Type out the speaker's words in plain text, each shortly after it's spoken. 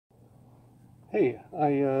Hey,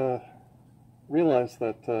 I realized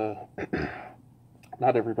that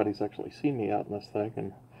not everybody's actually seen me out in this thing,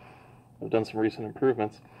 and I've done some recent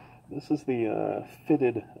improvements. This is the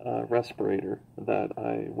fitted respirator that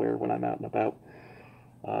I wear when I'm out and about.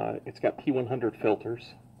 It's got P100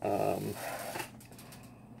 filters. The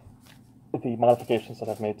modifications that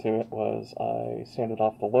I've made to it was I sanded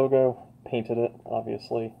off the logo, painted it,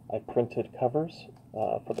 obviously. I printed covers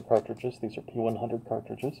for the cartridges. These are P100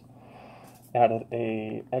 cartridges. Added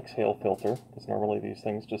a exhale filter, because normally these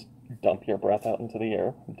things just dump your breath out into the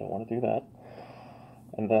air. You don't want to do that.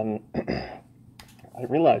 And then I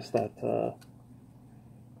realized that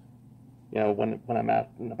when I'm out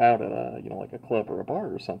and about at like a club or a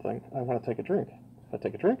bar or something, I want to take a drink. If I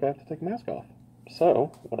take a drink, I have to take a mask off.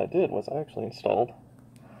 So what I did was I actually installed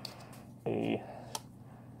a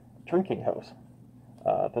drinking hose.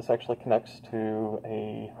 This actually connects to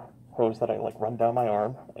a hose that I run down my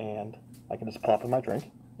arm, and I can just pop in my drink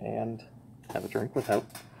and have a drink without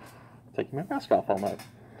taking my mask off all night.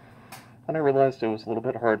 And I realized it was a little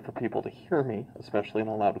bit hard for people to hear me, especially in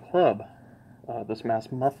a loud club. This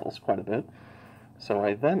mask muffles quite a bit. So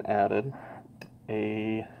I then added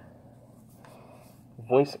a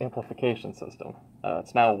voice amplification system.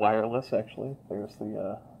 It's now wireless, actually. There's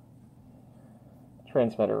the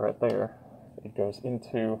transmitter right there. It goes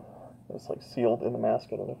into, it's sealed in the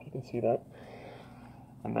mask. I don't know if you can see that.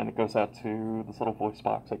 And then it goes out to this little voice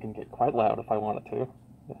box. I can get quite loud if I wanted to.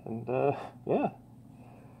 And yeah,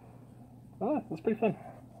 it's pretty fun.